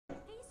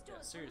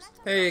Seriously.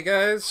 Hey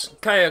guys,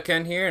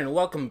 Kaio here, and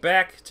welcome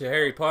back to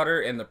Harry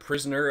Potter and the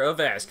Prisoner of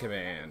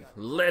Azkaban.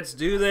 Let's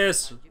do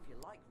this!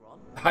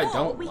 I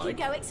don't we could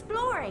go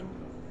exploring.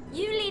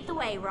 You lead the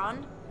way,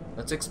 Ron.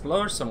 Let's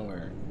explore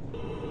somewhere.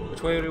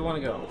 Which way do we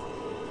want to go?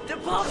 The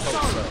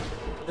Pozo!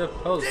 The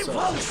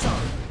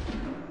Pozo!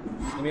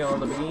 Give me all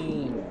the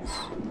beans.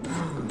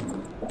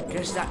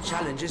 Guess that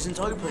challenge isn't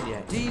open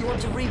yet. Do you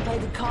want to replay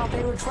the Carpe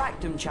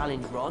Retractum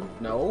challenge, Ron?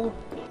 No.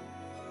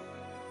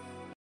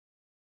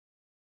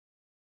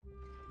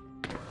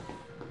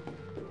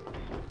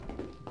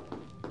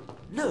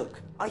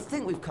 Look, I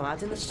think we've come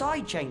out in the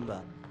side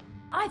chamber.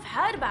 I've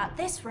heard about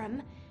this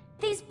room.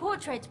 These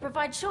portraits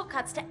provide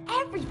shortcuts to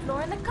every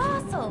floor in the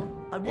castle.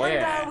 I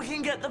wonder how we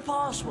can get the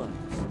password.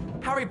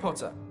 Harry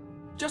Potter.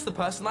 Just the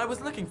person I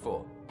was looking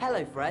for.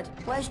 Hello, Fred.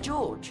 Where's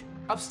George?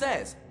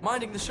 Upstairs,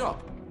 minding the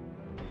shop.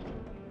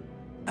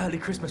 Early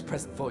Christmas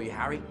present for you,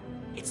 Harry.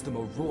 It's the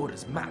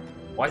Marauders map.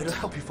 What? It'll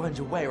help you find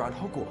your way around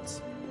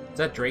Hogwarts. Is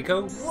that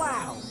Draco?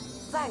 Wow!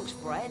 Thanks,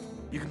 Fred.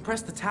 You can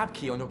press the tab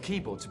key on your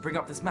keyboard to bring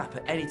up this map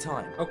at any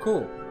time. Oh,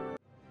 cool.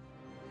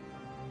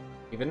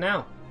 Even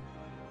now.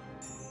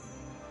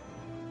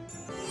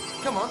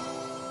 Come on,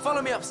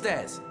 follow me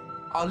upstairs.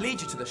 I'll lead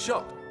you to the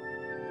shop.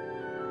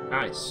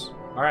 Nice.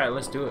 Alright,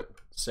 let's do it.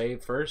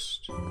 Save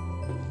first.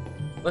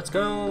 Let's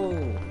go!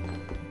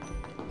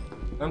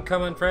 I'm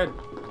coming, Fred.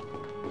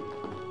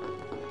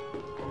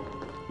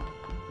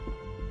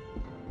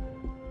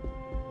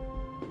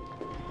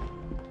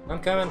 I'm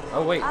coming.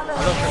 Oh, wait. I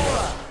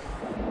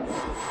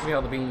don't Give me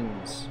all the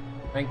beans.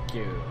 Thank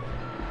you.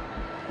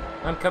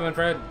 I'm coming,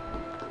 Fred.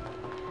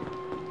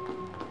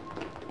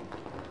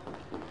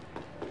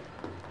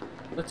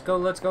 Let's go,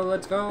 let's go,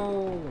 let's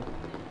go!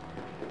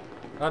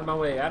 Out of my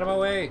way, out of my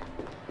way!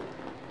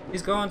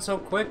 He's going so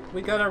quick,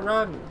 we gotta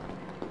run!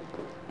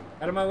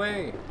 Out of my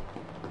way!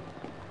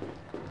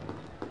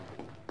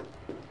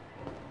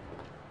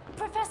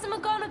 Professor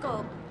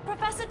McGonagall!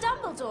 Professor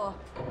Dumbledore!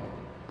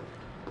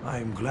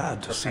 I'm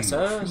glad to see you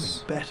feeling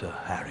better,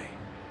 Harry.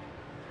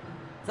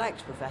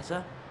 Thanks,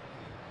 Professor.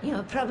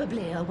 You're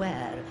probably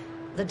aware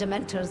the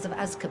Dementors of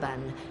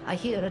Azkaban are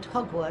here at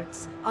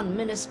Hogwarts on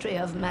Ministry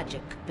of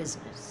Magic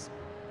business.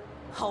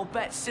 I'll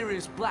bet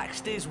Sirius Black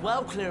steers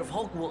well clear of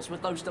Hogwarts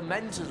with those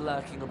Dementors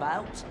lurking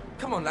about.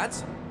 Come on,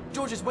 lads.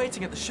 George is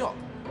waiting at the shop.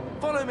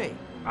 Follow me.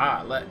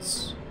 Ah,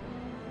 let's.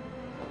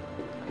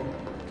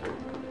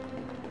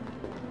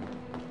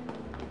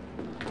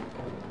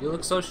 You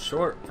look so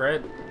short,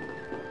 Fred.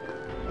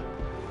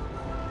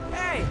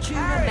 Hey,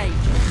 Tuna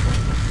Major!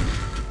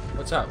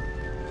 What's up?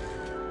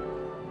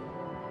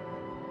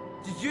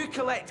 Do you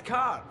collect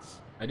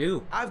cards? I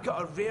do. I've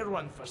got a rare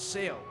one for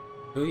sale.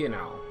 Who you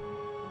know?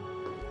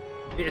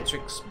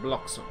 Beatrix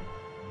Bloxham,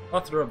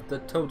 author of the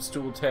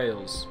Toadstool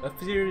Tales,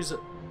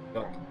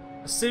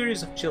 a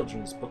series of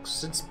children's books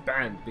since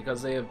banned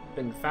because they have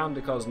been found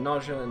to cause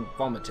nausea and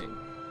vomiting.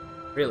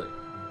 Really?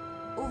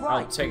 All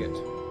right. I'll take it.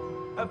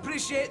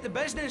 Appreciate the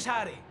business,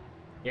 Harry.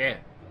 Yeah.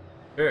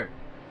 Sure.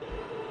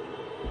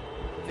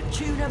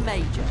 Fortuna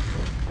Major.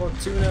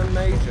 Fortuna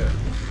Major.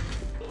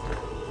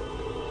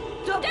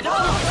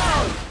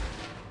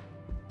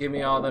 Give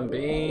me all them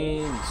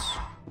beans.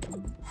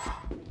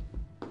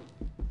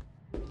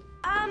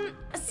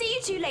 See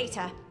you two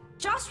later.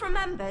 Just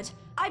remembered,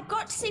 I've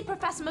got to see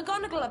Professor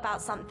McGonagall about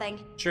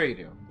something. Sure you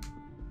do.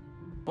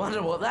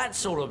 Wonder what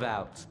that's all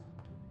about.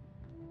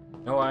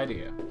 No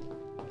idea.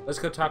 Let's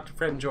go talk to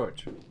Fred and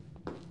George.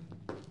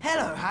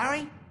 Hello,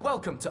 Harry.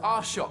 Welcome to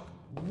our shop.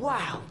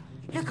 Wow,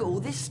 look at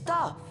all this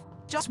stuff.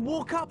 Just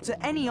walk up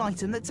to any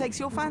item that takes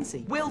your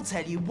fancy. We'll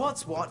tell you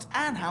what's what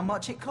and how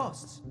much it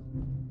costs.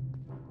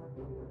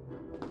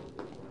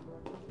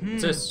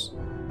 What's this?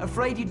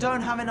 Afraid you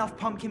don't have enough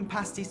pumpkin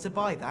pasties to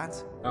buy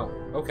that? Oh,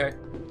 okay.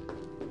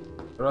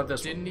 What about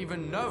this one? Didn't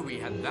even know we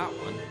had that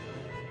one.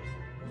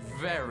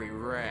 Very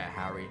rare,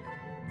 Harry.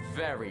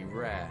 Very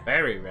rare.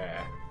 Very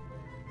rare.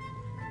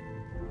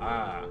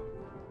 Ah.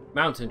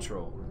 Mountain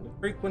Troll. It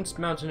frequents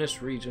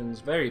mountainous regions,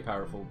 very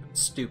powerful, but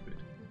stupid.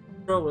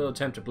 The troll will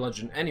attempt to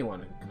bludgeon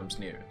anyone who comes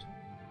near it.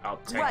 I'll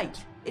take Great,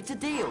 it. it's a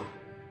deal.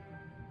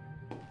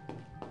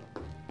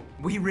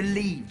 We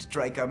relieved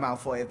Draco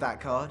Malfoy of that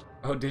card.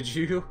 Oh, did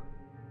you?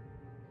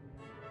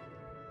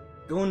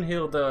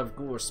 Gunhilda of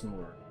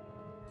Gorsmoor.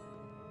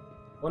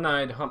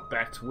 One-eyed,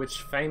 humpbacked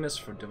witch famous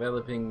for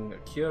developing a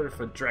cure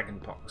for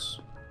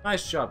dragonpox.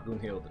 Nice job,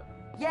 Gunhilda.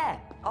 Yeah,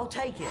 I'll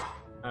take it.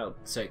 I'll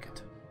take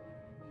it.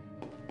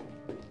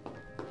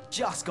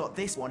 Just got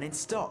this one in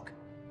stock.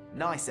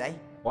 Nice, eh?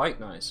 Quite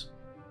nice.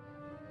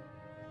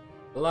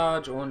 A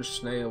large orange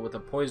snail with a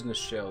poisonous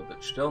shell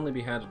that should only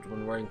be handled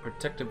when wearing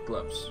protective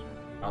gloves.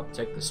 I'll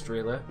take the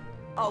Strela.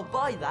 I'll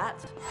buy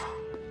that.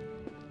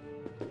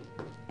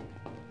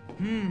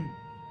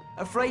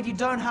 Afraid you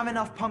don't have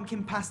enough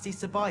pumpkin pasties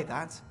to buy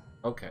that?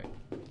 Okay.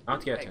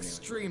 Not yet, anyway.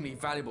 Extremely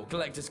valuable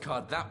collector's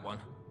card, that one.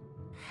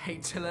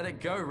 Hate to let it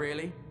go,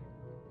 really.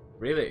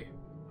 Really?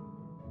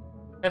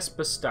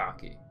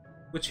 Espastaki,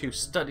 which who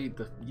studied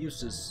the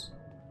use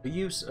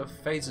of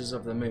phases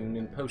of the moon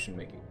in potion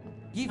making.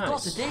 You've Nice.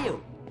 got a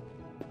deal.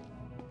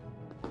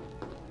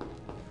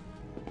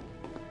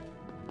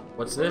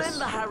 What's this?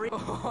 Remember, Harry?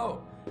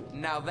 Oh,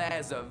 now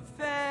there's a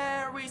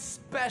very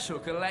special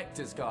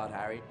collector's card,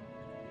 Harry.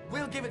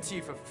 We'll give it to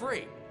you for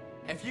free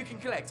if you can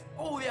collect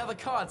all the other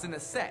cards in the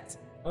set.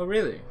 Oh,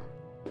 really?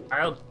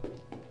 I'll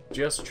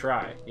just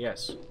try.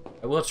 Yes,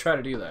 I will try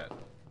to do that.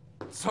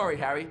 Sorry,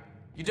 Harry.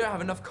 You don't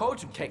have enough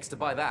cauldron cakes to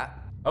buy that.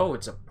 Oh,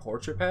 it's a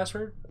portrait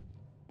password?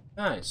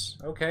 Nice.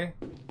 Okay.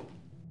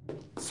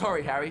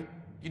 Sorry, Harry.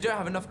 You don't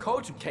have enough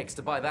cauldron cakes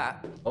to buy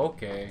that.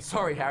 Okay.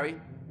 Sorry,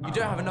 Harry. You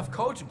don't have enough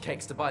cauldron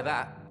cakes to buy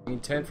that. You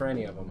need 10 for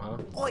any of them, huh?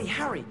 Oi,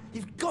 Harry,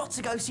 you've got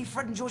to go see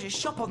Fred and George's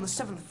shop on the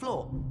 7th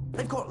floor.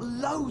 They've got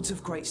loads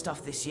of great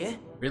stuff this year.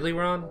 Really,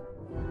 Ron?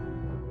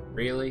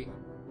 Really?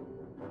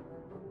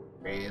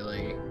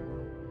 Really?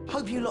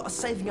 Hope you lot are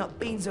saving up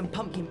beans and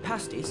pumpkin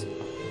pasties.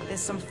 There's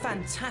some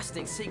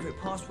fantastic secret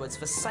passwords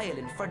for sale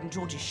in Fred and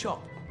George's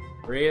shop.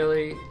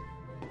 Really?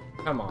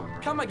 Come on,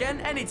 Ron. Come again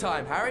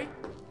anytime, Harry.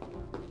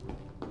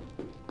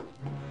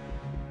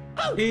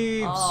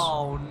 Peeves!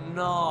 Oh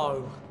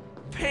no!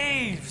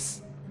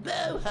 Peeves!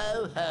 Boo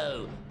hoo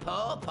hoo!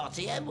 Poor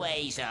Potty and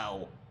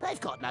Weasel. They've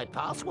got no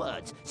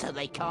passwords, so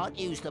they can't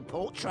use the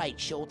portrait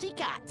shorty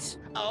cuts.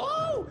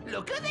 Oh,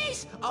 look at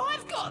this!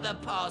 I've got the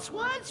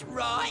passwords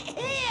right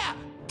here!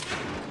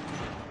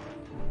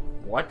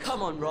 What?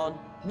 Come on, Ron.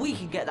 We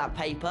can get that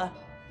paper.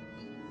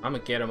 I'm gonna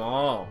get them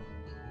all.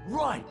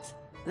 Right.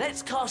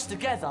 Let's cast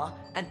together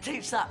and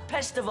teach that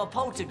pest of a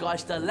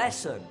poltergeist a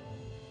lesson.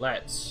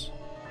 Let's.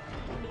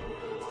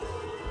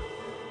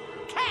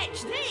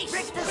 Catch this!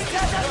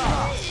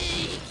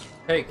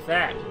 Take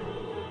that.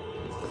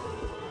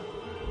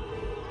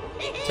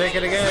 Take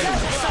it again.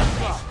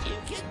 You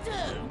can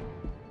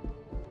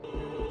do.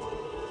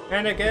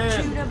 And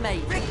again. Tuna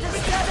mate.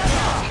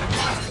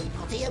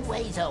 Potty and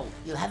Weasel,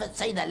 you haven't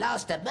seen the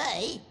last of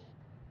me.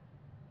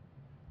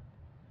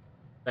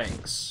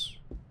 Thanks.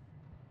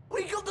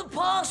 We got the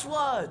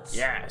passwords!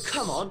 Yes.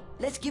 Come on,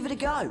 let's give it a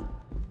go.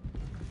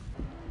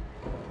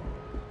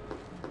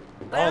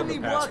 They All only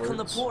the work on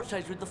the passwords.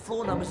 portraits with the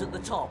floor numbers at the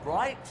top,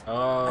 right?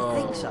 Oh,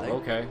 I think so.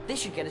 okay. This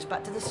should get us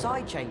back to the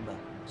side chamber.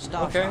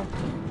 Star Okay. Trek.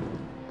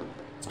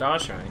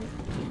 Starshine.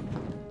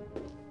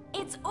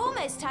 It's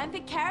almost time for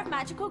Care of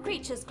Magical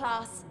Creatures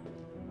class.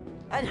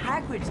 And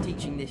Hagrid's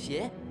teaching this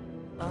year.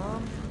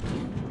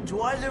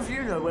 Do either of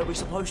you know where we're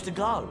supposed to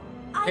go?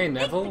 I Hey, think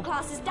Neville. the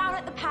class is down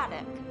at the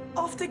paddock.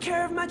 Off the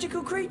Care of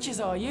Magical Creatures,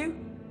 are you?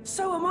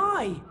 So am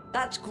I.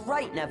 That's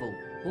great, Neville.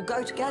 We'll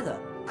go together.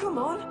 Come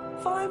on,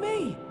 follow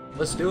me.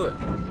 Let's do it.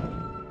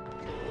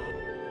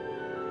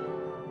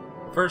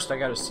 First, I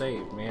gotta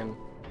save, man.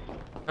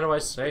 How do I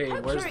save?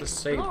 Hope Where's you're the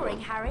save exploring,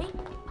 button? Harry.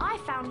 I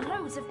found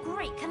loads of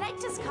great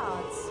collector's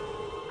cards.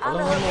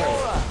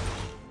 Hello.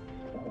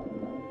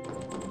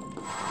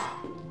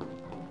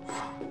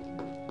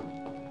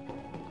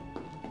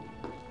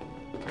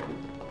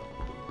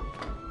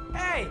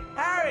 Hey,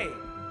 Harry!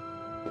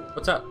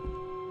 What's up?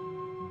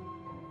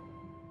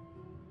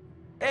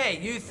 Hey,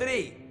 you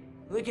three.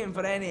 Looking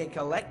for any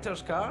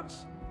collector's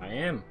cards? I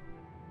am.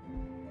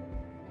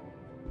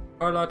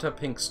 Carlotta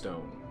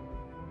Pinkstone,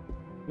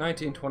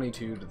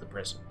 1922 to the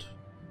present.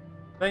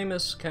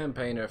 Famous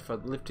campaigner for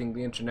lifting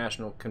the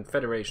International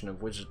Confederation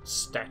of Wizards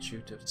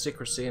statute of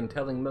secrecy and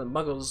telling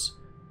muggles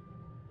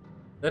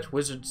that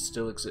wizards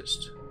still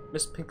exist.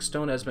 Miss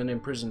Pinkstone has been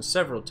imprisoned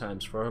several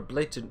times for her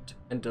blatant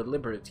and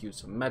deliberate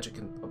use of magic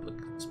in public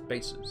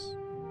spaces.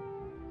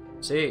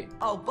 See?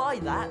 I'll buy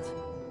that.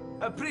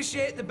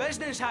 Appreciate the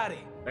business, Harry.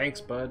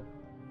 Thanks, bud.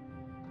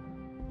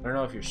 I don't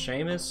know if you're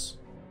Seamus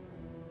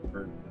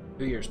or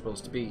who you're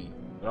supposed to be,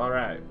 but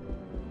alright.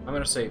 I'm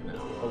gonna save now.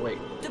 Oh, wait.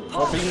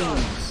 More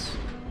beans!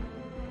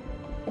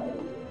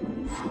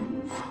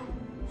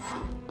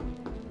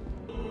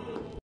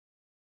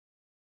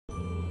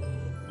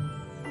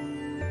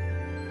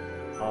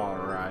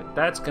 Alright,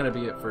 that's gonna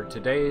be it for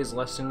today's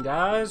lesson,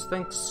 guys.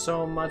 Thanks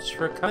so much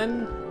for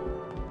coming.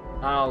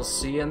 I'll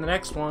see you in the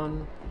next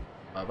one.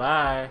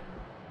 Bye-bye.